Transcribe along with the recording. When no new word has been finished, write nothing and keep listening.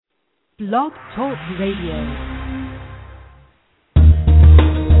Blog Talk Radio.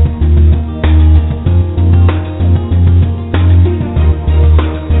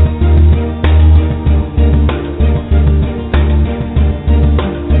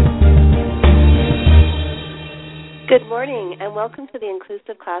 Good morning, and welcome to the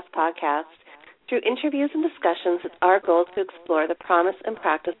Inclusive Class Podcast. Through interviews and discussions, it's our goal to explore the promise and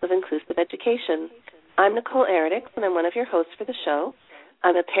practice of inclusive education. I'm Nicole Eridix, and I'm one of your hosts for the show.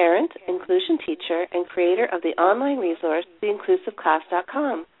 I'm a parent, inclusion teacher, and creator of the online resource,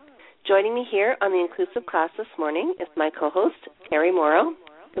 theinclusiveclass.com. Joining me here on the Inclusive Class this morning is my co-host, Terry Morrow.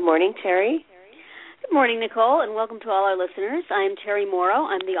 Good morning, Terry. Good morning, Nicole, and welcome to all our listeners. I am Terry Morrow.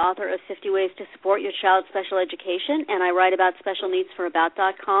 I'm the author of 50 Ways to Support Your Child's Special Education, and I write about special needs for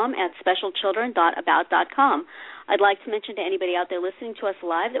About.com at specialchildren.about.com. I'd like to mention to anybody out there listening to us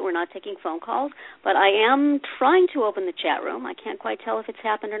live that we're not taking phone calls, but I am trying to open the chat room. I can't quite tell if it's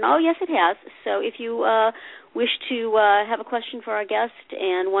happened or not. Oh, yes, it has. So if you wish to have a question for our guest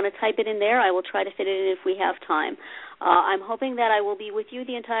and want to type it in there, I will try to fit it in if we have time. I'm hoping that I will be with you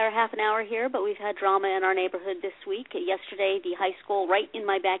the entire half an hour here, but we've had drama in our neighborhood this week. Yesterday, the high school right in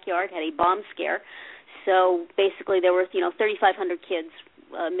my backyard had a bomb scare. So basically there were, 3,500 kids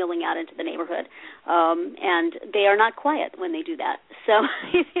milling out into the neighborhood, and they are not quiet when they do that. So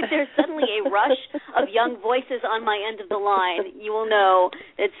if there's suddenly a rush of young voices on my end of the line, you will know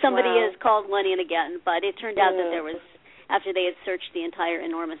that somebody has called one in again. But it turned out that there was, after they had searched the entire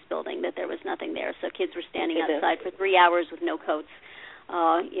enormous building, that there was nothing there. So kids were standing outside for 3 hours with no coats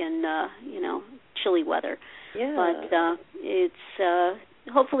in chilly weather. Yeah. But it's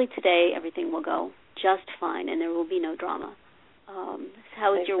hopefully today everything will go just fine and there will be no drama.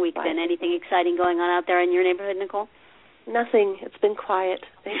 How has your week been? Anything exciting going on out there in your neighborhood, Nicole? Nothing. It's been quiet.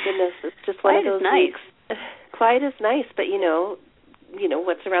 Thank goodness. It's just one of those weeks. Quiet is nice, but you know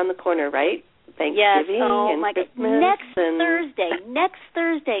what's around the corner, right? Thanksgiving and Christmas. Next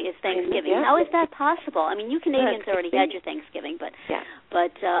Thursday is Thanksgiving. Yeah. How is that possible? I mean, you Canadians already had your Thanksgiving, but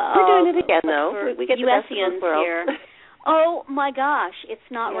we're doing it again, though. We get the best of both worlds. Here. Oh my gosh, it's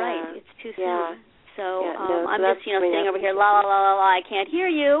not right. It's too soon. So I'm just, sitting over here, la, la, la, la, la, I can't hear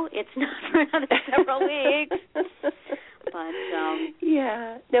you. It's not for another several weeks. But,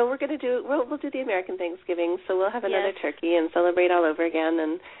 No, we'll do the American Thanksgiving, so we'll have another turkey and celebrate all over again.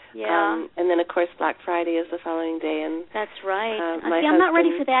 And then, of course, Black Friday is the following day. And that's right. I'm not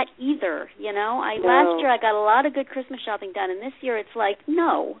ready for that either, Last year I got a lot of good Christmas shopping done, and this year it's like,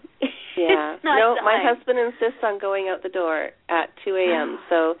 no. Yeah. No, my husband insists on going out the door at 2 a.m.,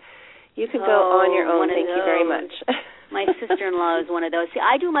 so you can go on your own. Thank you very much. My sister-in-law is one of those. See,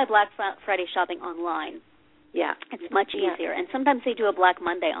 I do my Black Friday shopping online. Yeah. It's much easier. And sometimes they do a Black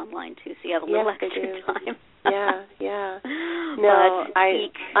Monday online, too, so you have a little extra time. No,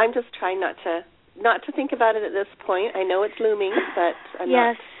 I'm just trying not to think about it at this point. I know it's looming, but I'm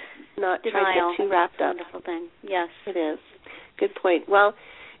not trying to get too wrapped up. Wonderful thing. Yes. It is. Good point. Well,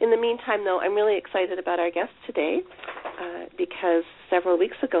 in the meantime, though, I'm really excited about our guest today because several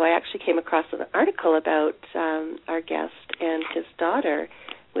weeks ago I actually came across an article about our guest and his daughter,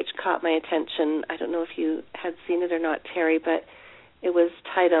 which caught my attention. I don't know if you had seen it or not, Terry, but it was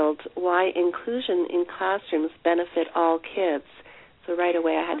titled, Why Inclusion in Classrooms Benefit All Kids. So right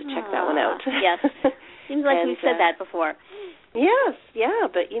away I had to check that one out. Yes. Seems like we've said that before. Yes,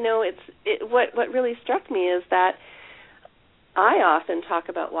 but what really struck me is that I often talk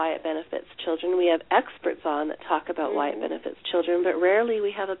about why it benefits children. We have experts on that talk about why it benefits children, but rarely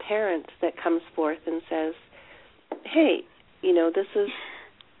we have a parent that comes forth and says, hey,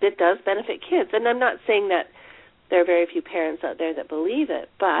 it does benefit kids. And I'm not saying that there are very few parents out there that believe it,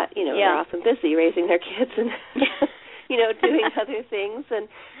 but, they're often busy raising their kids and, doing other things. And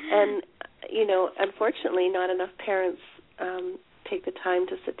unfortunately, not enough parents take the time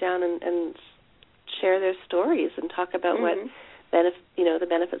to sit down and share their stories and talk about what the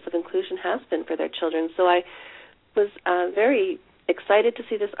benefits of inclusion has been for their children. So I was very excited to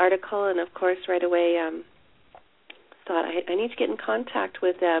see this article, and of course right away thought I need to get in contact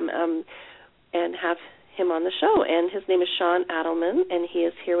with them and have him on the show. And his name is Sean Adelman, and he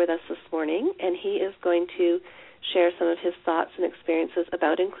is here with us this morning, and he is going to share some of his thoughts and experiences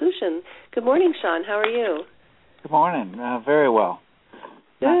about inclusion. Good morning, Sean. How are you? Good morning. Very well.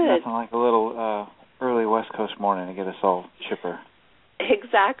 Good. Nothing like a little early West Coast morning to get us all chipper.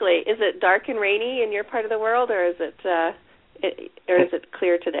 Exactly. Is it dark and rainy in your part of the world, or is it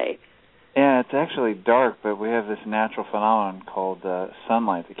clear today? Yeah, it's actually dark, but we have this natural phenomenon called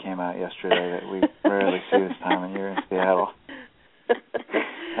sunlight that came out yesterday that we rarely see this time of year in Seattle.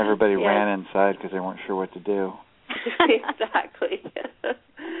 Everybody ran inside because they weren't sure what to do. Exactly.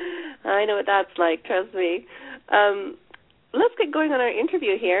 I know what that's like, trust me. Let's get going on our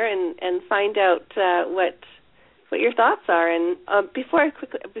interview here and find out what your thoughts are. And before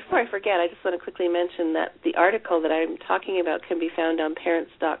I forget, I just want to quickly mention that the article that I'm talking about can be found on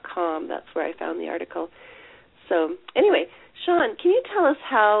parents.com. That's where I found the article. So anyway, Sean, can you tell us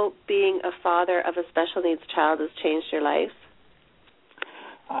how being a father of a special needs child has changed your life?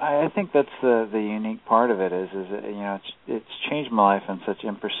 I think that's the unique part of it is it's changed my life in such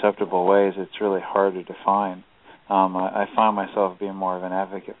imperceptible ways. It's really hard to define. I find myself being more of an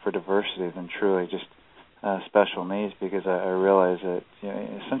advocate for diversity than truly just special needs, because I realize that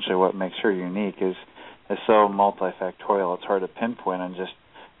essentially what makes her unique is so multifactorial. It's hard to pinpoint on just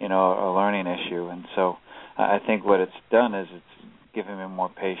a learning issue, and so I think what it's done is it's given me more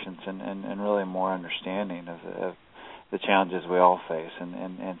patience and really more understanding of the challenges we all face,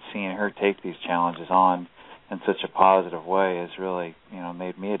 and seeing her take these challenges on in such a positive way has really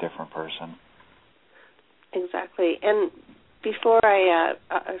made me a different person. Exactly. And before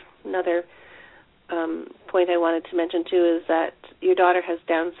another point I wanted to mention too is that your daughter has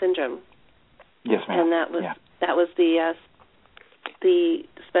Down syndrome. Yes, ma'am. And that was the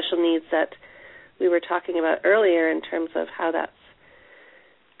special needs that we were talking about earlier in terms of how that's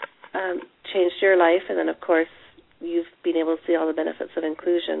changed your life, and then of course you've been able to see all the benefits of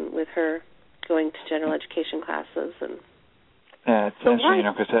inclusion with her going to general education classes. And it's interesting,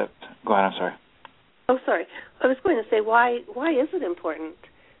 because go ahead. I'm sorry. Oh, sorry. I was going to say, why is it important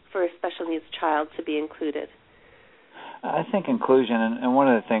for a special needs child to be included? I think inclusion, and one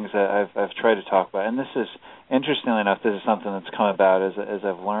of the things that I've tried to talk about, and this is, interestingly enough, this is something that's come about as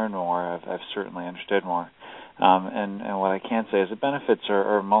I've learned more, I've certainly understood more. And what I can say is the benefits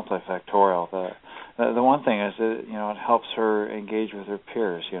are multifactorial. The one thing is that, it helps her engage with her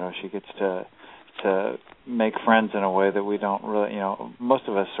peers. She gets to make friends in a way that we don't really, most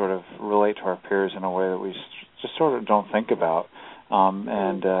of us sort of relate to our peers in a way that we just sort of don't think about.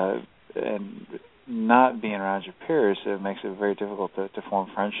 And not being around your peers, it makes it very difficult to form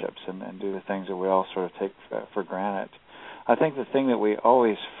friendships and do the things that we all sort of take for granted. I think the thing that we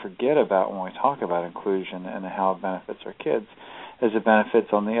always forget about when we talk about inclusion and how it benefits our kids is it benefits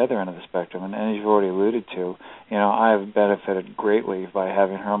on the other end of the spectrum. And as you've already alluded to, I've benefited greatly by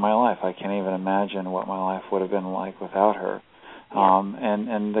having her in my life. I can't even imagine what my life would have been like without her.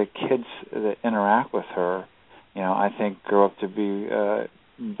 And the kids that interact with her, I think grow up to be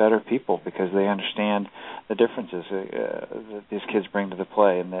better people because they understand the differences that these kids bring to the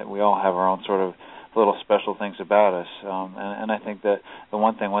play, and that we all have our own sort of little special things about us. And I think that the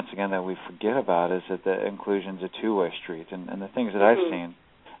one thing, once again, that we forget about is that the inclusion's a two-way street. And the things that I've seen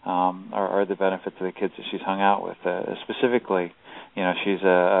are the benefits of the kids that she's hung out with. Specifically, she's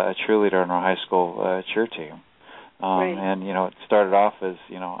a cheerleader in our high school cheer team. Right. And, it started off as,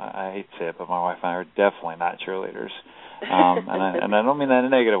 I hate to say it, but my wife and I are definitely not cheerleaders. And I don't mean that in a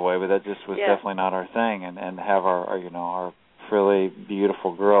negative way, but that just was definitely not our thing. And have our really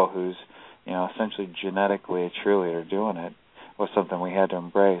beautiful girl who's, essentially genetically a cheerleader doing it was something we had to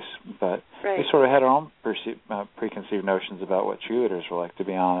embrace. But we sort of had our own preconceived notions about what cheerleaders were like, to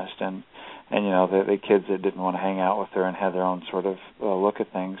be honest. And the kids that didn't want to hang out with her and had their own sort of look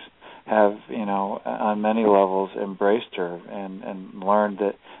at things have, on many levels embraced her and learned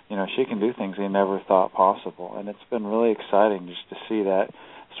that, she can do things they never thought possible. And it's been really exciting just to see that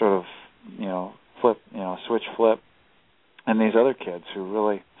sort of, switch flip. And these other kids who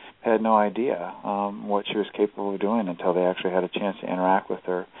really had no idea what she was capable of doing until they actually had a chance to interact with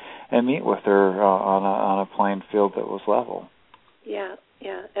her and meet with her on a playing field that was level. Yeah.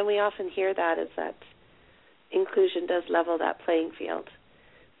 And we often hear that is that inclusion does level that playing field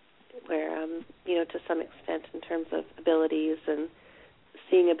where, to some extent in terms of abilities and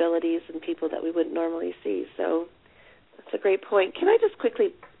seeing abilities in people that we wouldn't normally see. So that's a great point. Can I just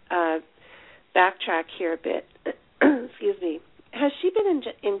quickly backtrack here a bit? Excuse me. Has she been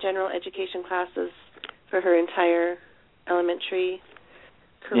in general education classes for her entire elementary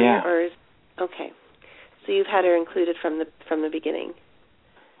career? Yeah. Okay. So you've had her included from the beginning.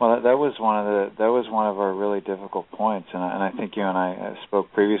 Well, that was one of our really difficult points, and I think you and I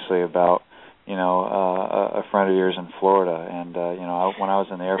spoke previously about a friend of yours in Florida, and when I was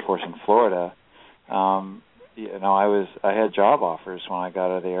in the Air Force in Florida, I had job offers when I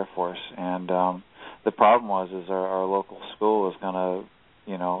got out of the Air Force, and the problem was our local school was going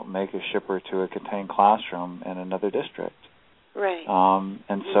to make a shipper to a contained classroom in another district. Right.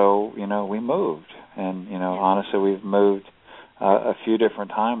 And so we moved, and honestly we've moved a few different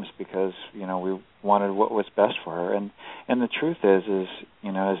times because we wanted what was best for her, and the truth is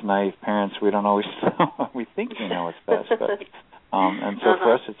as naive parents we don't always we think we know what's best, And so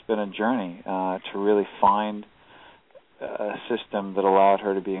for us, it's been a journey to really find a system that allowed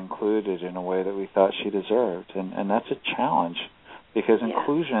her to be included in a way that we thought she deserved. And that's a challenge because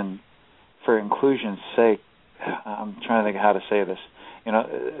inclusion, for inclusion's sake, I'm trying to think of how to say this.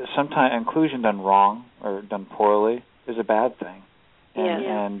 Sometimes inclusion done wrong or done poorly is a bad thing.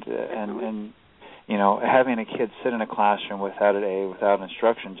 And having a kid sit in a classroom without an aid, without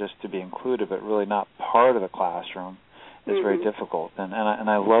instruction, just to be included, but really not part of the classroom, is very difficult. And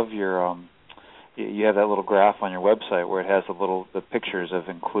I love your you have that little graph on your website where it has the pictures of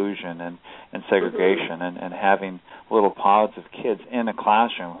inclusion and segregation and having little pods of kids in a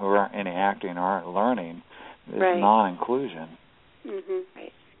classroom who aren't interacting or aren't learning is non-inclusion.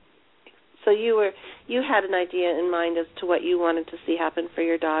 Right. So you had an idea in mind as to what you wanted to see happen for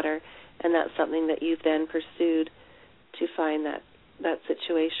your daughter, and that's something that you've then pursued to find that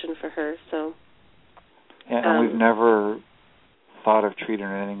situation for her. So. And we've never thought of treating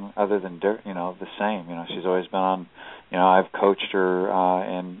her anything other than the same. She's always been on. I've coached her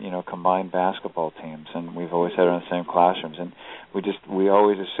in combined basketball teams, and we've always had her in the same classrooms, and we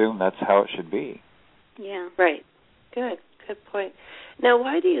always assume that's how it should be. Yeah. Right. Good point. Now,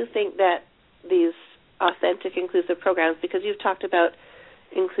 why do you think that these authentic, inclusive programs? Because you've talked about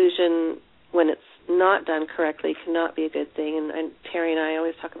inclusion when it's not done correctly cannot be a good thing, and Terry and I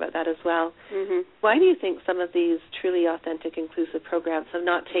always talk about that as well. Why do you think some of these truly authentic, inclusive programs have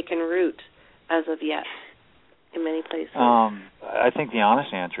not taken root as of yet in many places? I think the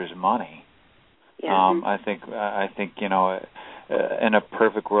honest answer is money. Yeah. I think in a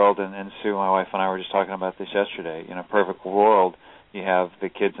perfect world, and Sue, my wife, and I were just talking about this yesterday. In a perfect world, you have the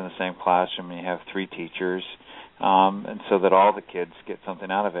kids in the same classroom, and you have 3 teachers. And so that all the kids get something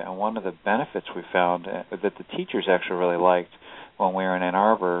out of it. And one of the benefits we found that the teachers actually really liked when we were in Ann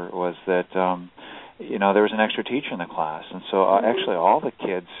Arbor was that, there was an extra teacher in the class. And so actually all the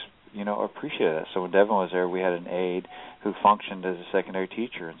kids, appreciated it. So when Devin was there, we had an aide who functioned as a secondary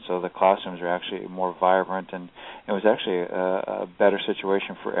teacher. And so the classrooms were actually more vibrant, and it was actually a better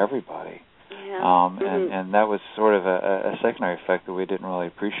situation for everybody. Yeah. And that was sort of a secondary effect that we didn't really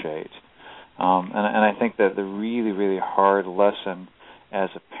appreciate. And I think that the really, really hard lesson as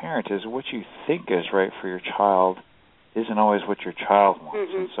a parent is what you think is right for your child isn't always what your child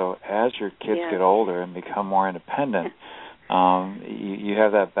wants. And so as your kids get older and become more independent, you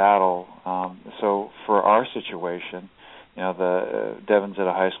have that battle. So for our situation, Devin's at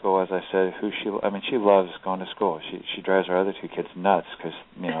a high school, as I said, she loves going to school. She drives her other 2 kids nuts because,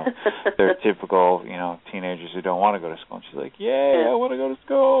 they're typical, teenagers who don't want to go to school. And she's like, yay, I want to go to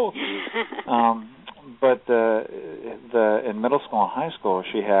school. But in middle school and high school,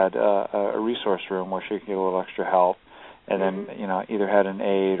 she had a resource room where she could get a little extra help, and then, either had an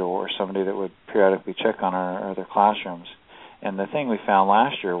aide or somebody that would periodically check on her or their classrooms. And the thing we found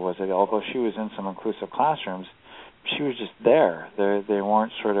last year was that although she was in some inclusive classrooms, she was just there. They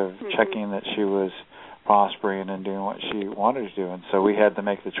weren't sort of checking that she was prospering and doing what she wanted to do. And so we had to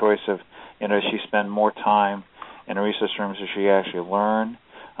make the choice of, does she spend more time in the resource rooms, does she actually learn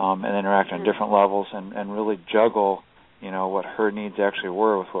and interact on different levels and really juggle, what her needs actually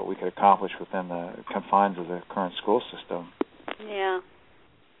were with what we could accomplish within the confines of the current school system. Yeah.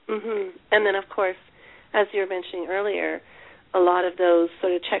 And then, of course, as you were mentioning earlier, a lot of those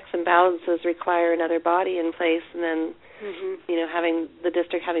sort of checks and balances require another body in place, and then, having the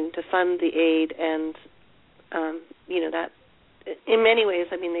district having to fund the aid, and, that in many ways,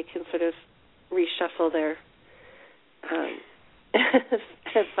 they can sort of reshuffle their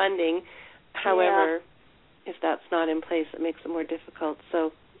funding. However, if that's not in place, it makes it more difficult.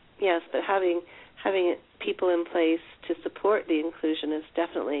 So, yes, but having people in place to support the inclusion is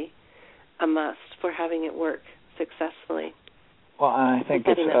definitely a must for having it work successfully. Well, and I think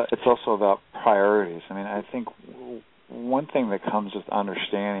it's also about priorities. I think one thing that comes with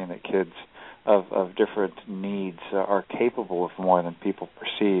understanding that kids of different needs are capable of more than people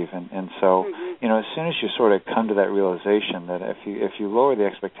perceive, and so as soon as you sort of come to that realization that if you lower the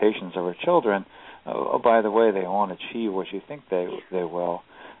expectations of our children, by the way, they won't achieve what you think they will.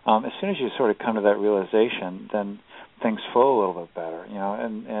 As soon as you sort of come to that realization, then things flow a little bit better,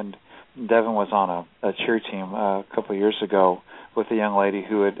 and Devin was on a cheer team a couple of years ago with a young lady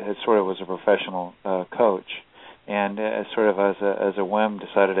who had sort of was a professional coach, and sort of as a whim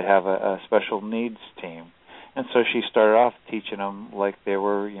decided to have a special needs team, and so she started off teaching them like they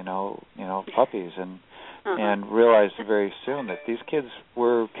were puppies, and realized very soon that these kids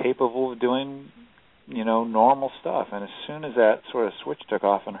were capable of doing normal stuff, and as soon as that sort of switch took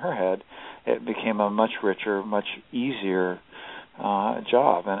off in her head, it became a much richer, much easier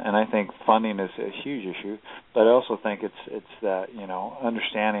job, and I think funding is a huge issue. But I also think it's that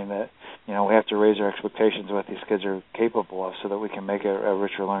understanding that we have to raise our expectations of what these kids are capable of, so that we can make a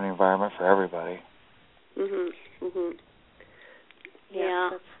richer learning environment for everybody. Mhm. Mhm.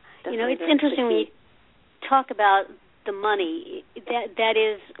 Yeah. It's interesting when you talk about the money. That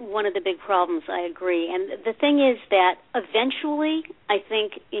is one of the big problems. I agree. And the thing is that eventually, I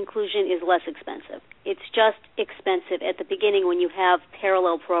think inclusion is less expensive. It's just expensive at the beginning when you have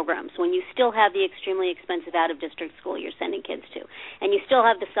parallel programs, when you still have the extremely expensive out-of-district school you're sending kids to, and you still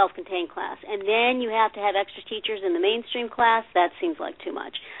have the self-contained class, and then you have to have extra teachers in the mainstream class. That seems like too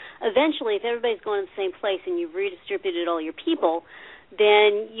much. Eventually, if everybody's going to the same place and you've redistributed all your people,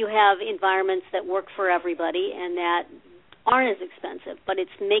 then you have environments that work for everybody and that aren't as expensive, but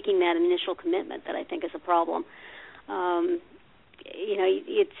it's making that initial commitment that I think is a problem.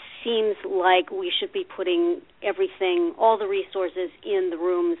 It seems like we should be putting everything, all the resources in the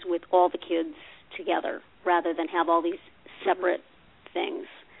rooms with all the kids together rather than have all these separate things.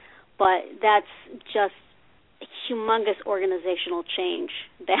 But that's just a humongous organizational change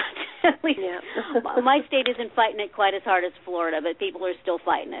that at least my state isn't fighting it quite as hard as Florida, but people are still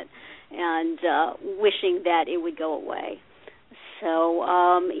fighting it and wishing that it would go away. So,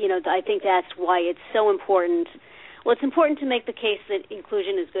 I think that's why it's so important. Well, it's important to make the case that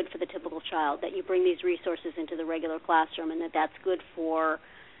inclusion is good for the typical child, that you bring these resources into the regular classroom, and that's good for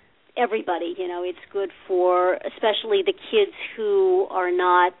everybody. It's good for especially the kids who are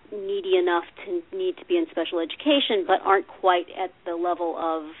not needy enough to need to be in special education but aren't quite at the level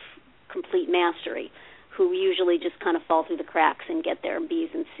of complete mastery, who usually just kind of fall through the cracks and get their B's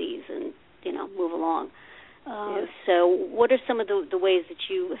and C's and, move along. So what are some of the ways that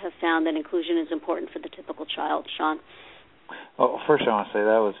you have found that inclusion is important for the typical child, Sean? Well, first I want to say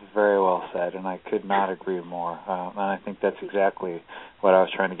that was very well said, and I could not agree more. And I think that's exactly what I was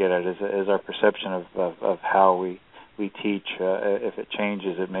trying to get at, is our perception of how we teach. If it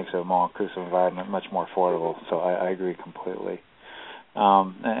changes, it makes a more inclusive environment much more affordable. So I agree completely.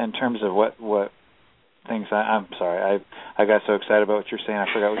 In terms of what things, I'm sorry, I got so excited about what you're saying, I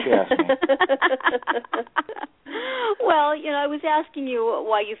forgot what you asked me. Well, I was asking you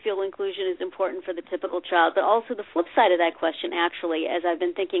why you feel inclusion is important for the typical child, but also the flip side of that question, actually, as I've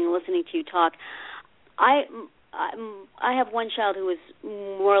been thinking and listening to you talk, I have one child who was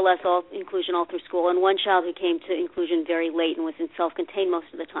more or less all inclusion all through school, and one child who came to inclusion very late and was in self-contained most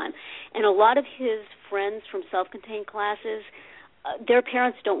of the time. And a lot of his friends from self-contained classes, their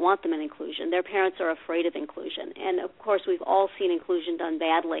parents don't want them in inclusion. Their parents are afraid of inclusion. And, of course, we've all seen inclusion done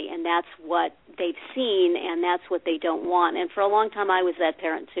badly, and that's what they've seen, and that's what they don't want. And for a long time, I was that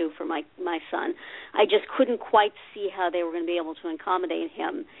parent, too, for my son. I just couldn't quite see how they were going to be able to accommodate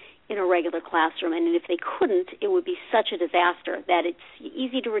him in a regular classroom. And if they couldn't, it would be such a disaster that it's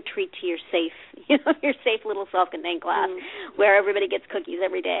easy to retreat to your safe, your safe little self-contained class where everybody gets cookies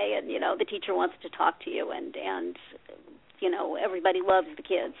every day and, the teacher wants to talk to you and everybody loves the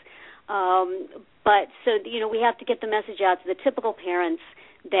kids. But so, we have to get the message out to the typical parents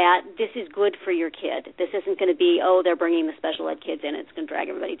that this is good for your kid. This isn't going to be, they're bringing the special ed kids in, it's going to drag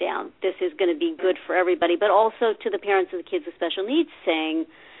everybody down. This is going to be good for everybody, but also to the parents of the kids with special needs, saying,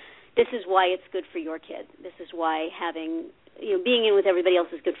 this is why it's good for your kid. This is why being in with everybody else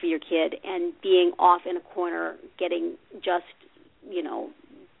is good for your kid, and being off in a corner getting just,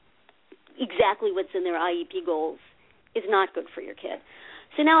 exactly what's in their IEP goals is not good for your kid.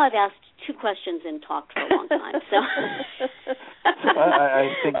 So now I've asked two questions and talked for a long time. So I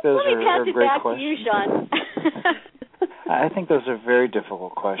think those are great questions. Let me pass it back to you, Sean. I think those are very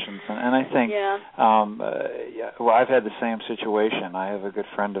difficult questions, and I think, I've had the same situation. I have a good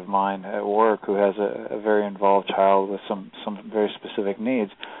friend of mine at work who has a very involved child with some very specific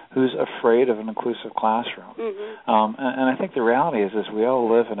needs, who's afraid of an inclusive classroom. And I think the reality is we all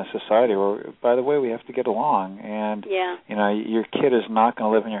live in a society where, by the way, we have to get along, and your kid is not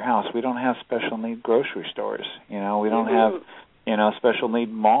going to live in your house. We don't have special need grocery stores. We don't have special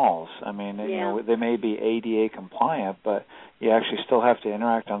need malls. I mean, they may be ADA compliant, but you actually still have to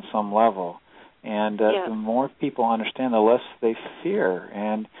interact on some level. And the more people understand, the less they fear.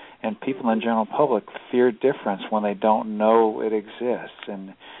 And people in the general public fear difference when they don't know it exists.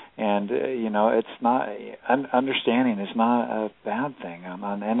 And it's not, understanding is not a bad thing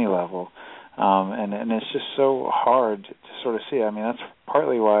on any level. And it's just so hard to sort of see. I mean, that's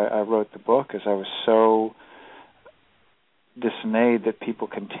partly why I wrote the book, is I was so dismayed that people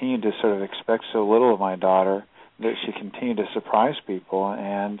continue to sort of expect so little of my daughter, that she continued to surprise people,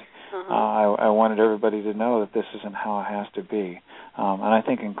 and I wanted everybody to know that this isn't how it has to be. And I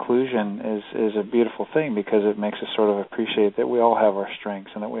think inclusion is a beautiful thing because it makes us sort of appreciate that we all have our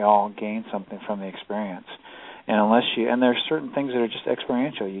strengths and that we all gain something from the experience. And there's certain things that are just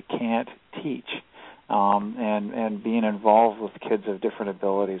experiential. You can't teach. And being involved with kids of different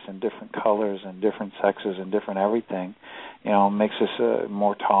abilities and different colors and different sexes and different everything, makes us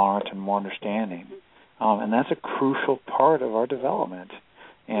more tolerant and more understanding. And that's a crucial part of our development.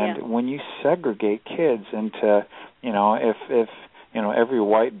 And when you segregate kids into, if every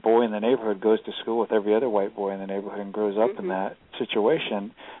white boy in the neighborhood goes to school with every other white boy in the neighborhood and grows up in that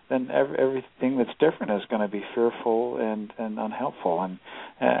situation, then everything that's different is going to be fearful and unhelpful. And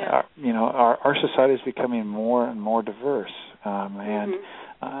our society is becoming more and more diverse, and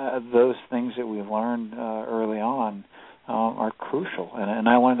those things that we learned early on are crucial. And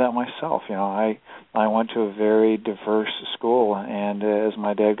I learned that myself. I went to a very diverse school, and as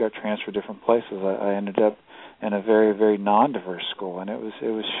my dad got transferred different places, I ended up in a very, very non-diverse school, and it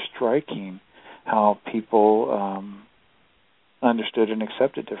was striking how people understood and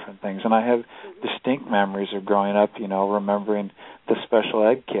accepted different things. And I have distinct memories of growing up, remembering the special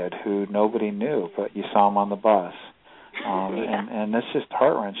ed kid who nobody knew, but you saw him on the bus. And that's just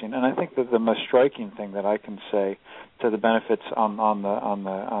heart-wrenching. And I think that the most striking thing that I can say to the benefits on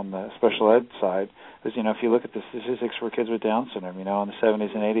the special ed side is, if you look at the statistics for kids with Down syndrome, in the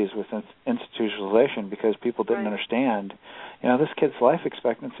 70s and 80s with institutionalization, because people didn't understand, this kid's life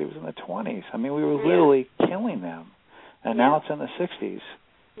expectancy was in the 20s. I mean, we were literally killing them. And now it's in the 60s.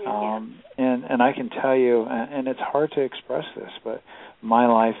 And I can tell you, and it's hard to express this, but my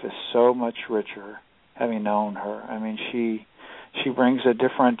life is so much richer having known her. I mean, she brings a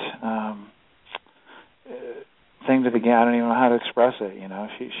different thing to the game. I don't even know how to express it.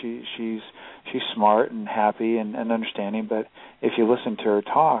 She's smart and happy and understanding, but if you listen to her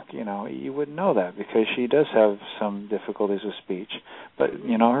talk, you wouldn't know that because she does have some difficulties with speech. But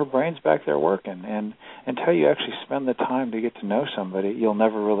her brain's back there working, and until you actually spend the time to get to know somebody, you'll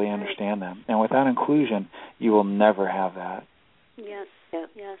never really understand them. And without inclusion, you will never have that. Yes,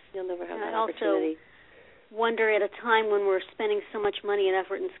 you'll never have that I opportunity. also wonder, at a time when we're spending so much money and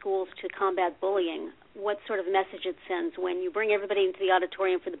effort in schools to combat bullying, what sort of message it sends when you bring everybody into the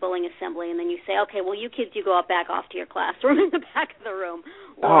auditorium for the bullying assembly, and then you say, okay, well, you kids, you go back off to your classroom in the back of the room.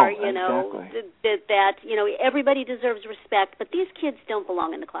 Or, exactly. that everybody deserves respect, but these kids don't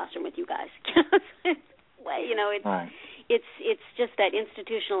belong in the classroom with you guys. It's just that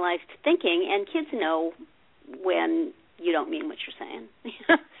institutionalized thinking, and kids know when you don't mean what you're saying.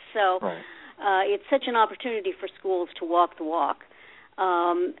 So it's such an opportunity for schools to walk the walk.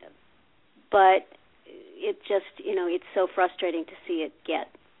 But it just, it's so frustrating to see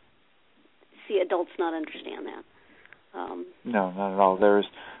adults not understand that. No, not at all. There's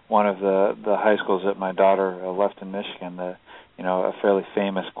one of the high schools that my daughter left in Michigan. A fairly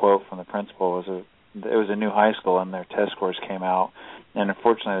famous quote from the principal was, it was a new high school, and their test scores came out, and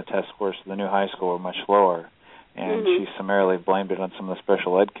unfortunately the test scores for the new high school were much lower, and she summarily blamed it on some of the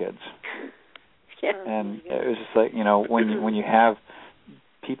special ed kids. And it was just like, when you have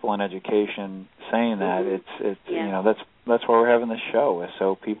people in education saying that, it's that's why we're having this show, is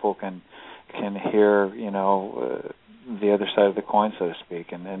so people can hear the other side of the coin, so to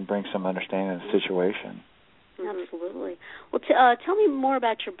speak, and bring some understanding of the situation. Absolutely. Well, tell me more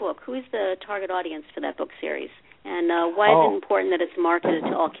about your book. Who is the target audience for that book series, and why is it important that it's marketed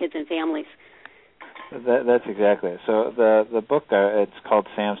to all kids and families? That's exactly it. So the book, it's called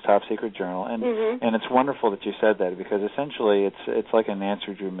Sam's Top Secret Journal, and it's wonderful that you said that, because essentially it's like a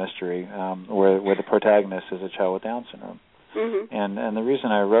Nancy Drew mystery where the protagonist is a child with Down syndrome. And the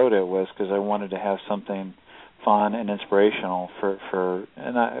reason I wrote it was because I wanted to have something fun and inspirational for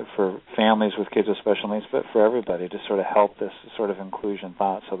families with kids with special needs, but for everybody, to sort of help this sort of inclusion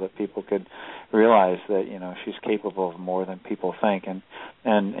thought, so that people could realize that she's capable of more than people think. And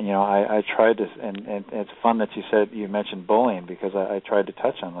I tried to, and it's fun that you mentioned bullying, because I tried to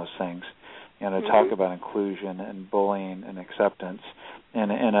touch on those things, to talk about inclusion and bullying and acceptance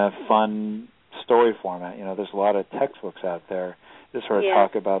in a fun story format. There's a lot of textbooks out there to sort of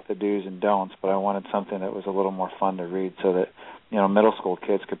talk about the do's and don'ts, but I wanted something that was a little more fun to read, so that middle school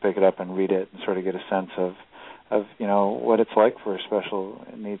kids could pick it up and read it and sort of get a sense of what it's like for a special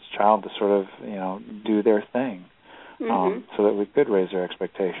needs child to sort of do their thing, so that we could raise their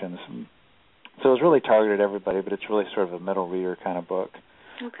expectations. And so it was really targeted at everybody, but it's really sort of a middle reader kind of book.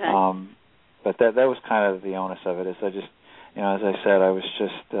 Okay. But that was kind of the onus of it. Is I just as I said, I was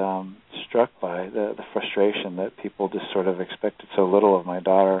just struck by the frustration that people just sort of expected so little of my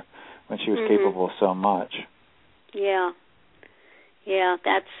daughter when she was capable of so much. Yeah. Yeah,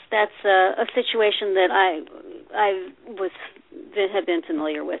 that's a situation that I have been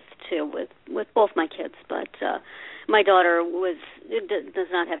familiar with too, with both my kids. But my daughter does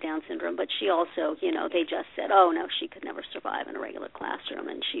not have Down syndrome, but she also, they just said, oh no, she could never survive in a regular classroom,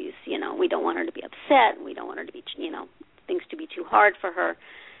 and she's, we don't want her to be upset, we don't want her to be, things to be too hard for her.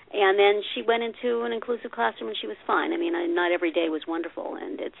 And then she went into an inclusive classroom and she was fine. I mean, not every day was wonderful.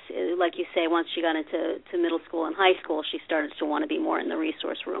 And it's like you say, once she got into middle school and high school, she started to want to be more in the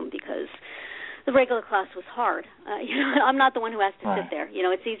resource room because the regular class was hard. I'm not the one who has to sit there.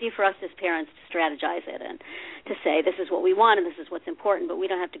 It's easy for us as parents to strategize it and to say this is what we want and this is what's important, but we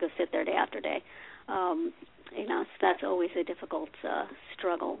don't have to go sit there day after day. So that's always a difficult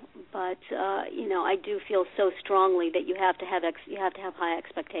struggle. But I do feel so strongly that you have to have high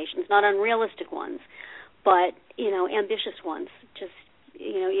expectations, not unrealistic ones, but ambitious ones. Just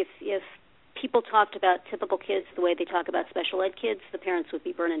if people talked about typical kids the way they talk about special ed kids, the parents would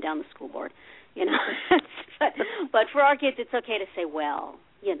be burning down the school board. But for our kids, it's okay to say, well,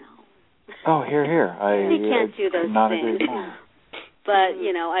 Oh, here. You can't do those things. But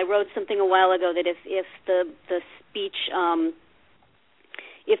I wrote something a while ago that if the speech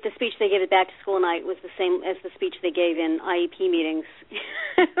they gave at back to school night was the same as the speech they gave in IEP meetings,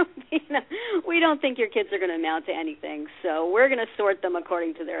 we don't think your kids are going to amount to anything. So we're going to sort them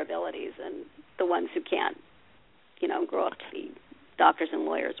according to their abilities, and the ones who can't, grow up to be doctors and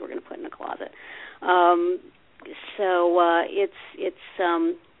lawyers, we're going to put in a closet.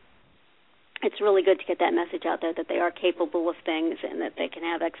 It's really good to get that message out there that they are capable of things and that they can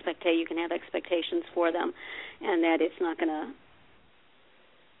have you can have expectations for them, and that it's not going to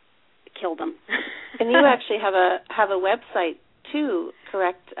kill them. And you actually have a website too,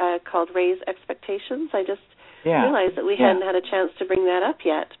 correct? Called Raise Expectations. I just realized that we hadn't had a chance to bring that up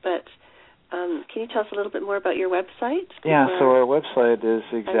yet, but can you tell us a little bit more about your website? Yeah, so our website is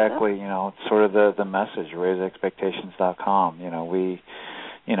exactly, sort of the message, raiseexpectations.com.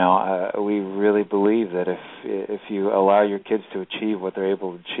 We really believe that if you allow your kids to achieve what they're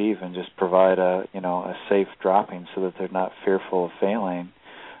able to achieve and just provide a safe dropping so that they're not fearful of failing,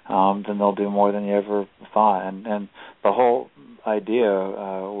 then they'll do more than you ever thought. And the whole idea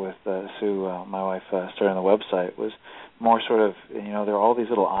with Sue, my wife, starting the website was more sort of, there are all these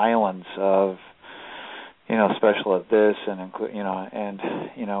little islands of, special at this and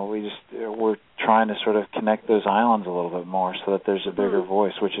we're trying to sort of connect those islands a little bit more so that there's a bigger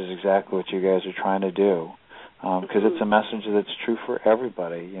voice, which is exactly what you guys are trying to do. Because it's a message that's true for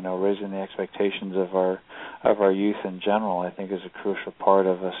everybody. Raising the expectations of our youth in general, I think, is a crucial part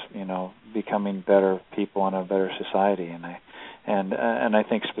of us, becoming better people in a better society. And I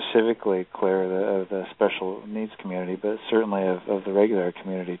think specifically, Claire, of the special needs community, but certainly of the regular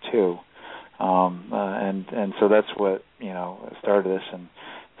community too. And so that's what started this, and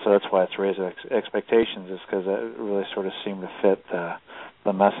so that's why it's Raise Expectations, is because it really sort of seemed to fit the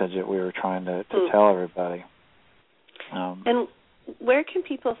message that we were trying to tell everybody. And where can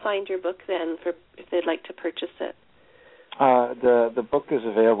people find your book then, if they'd like to purchase it? The book is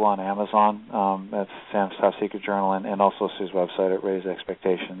available on Amazon. That's Sam's Top Secret Journal, and also Sue's website at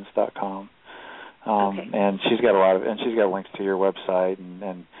raiseexpectations.com. And she's got links to your website,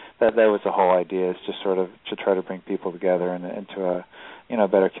 and that was the whole idea, is just sort of to try to bring people together into a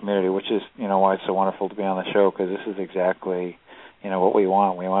better community, which is why it's so wonderful to be on the show, because this is exactly what we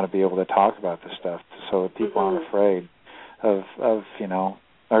want. We want to be able to talk about this stuff so that people aren't afraid of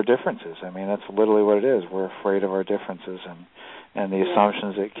our differences. I mean, that's literally what it is. We're afraid of our differences, and the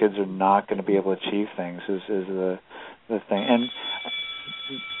assumptions that kids are not going to be able to achieve things is the thing. And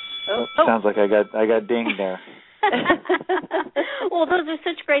sounds like I got dinged there. Well, those are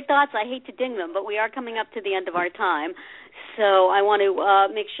such great thoughts. I hate to ding them, but we are coming up to the end of our time. So I want to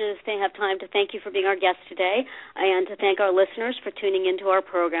make sure to have time to thank you for being our guest today and to thank our listeners for tuning into our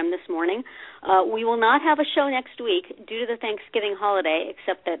program this morning. We will not have a show next week due to the Thanksgiving holiday,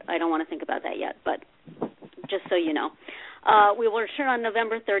 except that I don't want to think about that yet, but just so you know. We will return on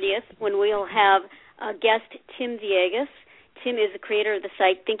November 30th when we'll have guest Tim Villegas. Tim is the creator of the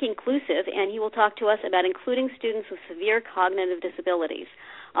site Think Inclusive, and he will talk to us about including students with severe cognitive disabilities.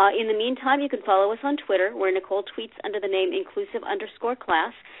 In the meantime, you can follow us on Twitter, where Nicole tweets under the name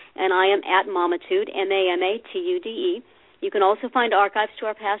inclusive_class, and I am at Mamatude, MAMATUDE. You can also find archives to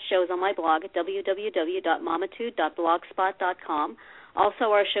our past shows on my blog at www.mamatude.blogspot.com.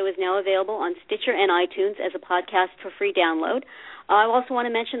 Also, our show is now available on Stitcher and iTunes as a podcast for free download. I also want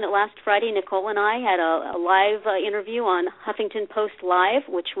to mention that last Friday, Nicole and I had a live interview on Huffington Post Live,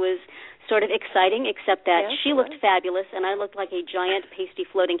 which was sort of exciting, except that she looked fabulous and I looked like a giant pasty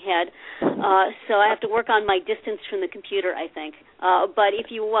floating head. So I have to work on my distance from the computer, I think. But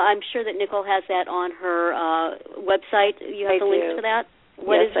if you, I'm sure that Nicole has that on her website. You have the links for that?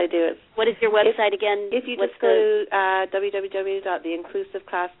 I do. What is your website again? If you just go to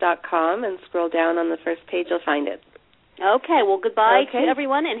www.theinclusiveclass.com and scroll down on the first page, you'll find it. Okay. Well, goodbye to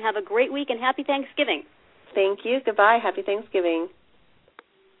everyone, and have a great week, and happy Thanksgiving. Thank you. Goodbye. Happy Thanksgiving.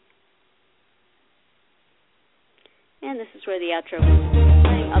 And this is where the outro is.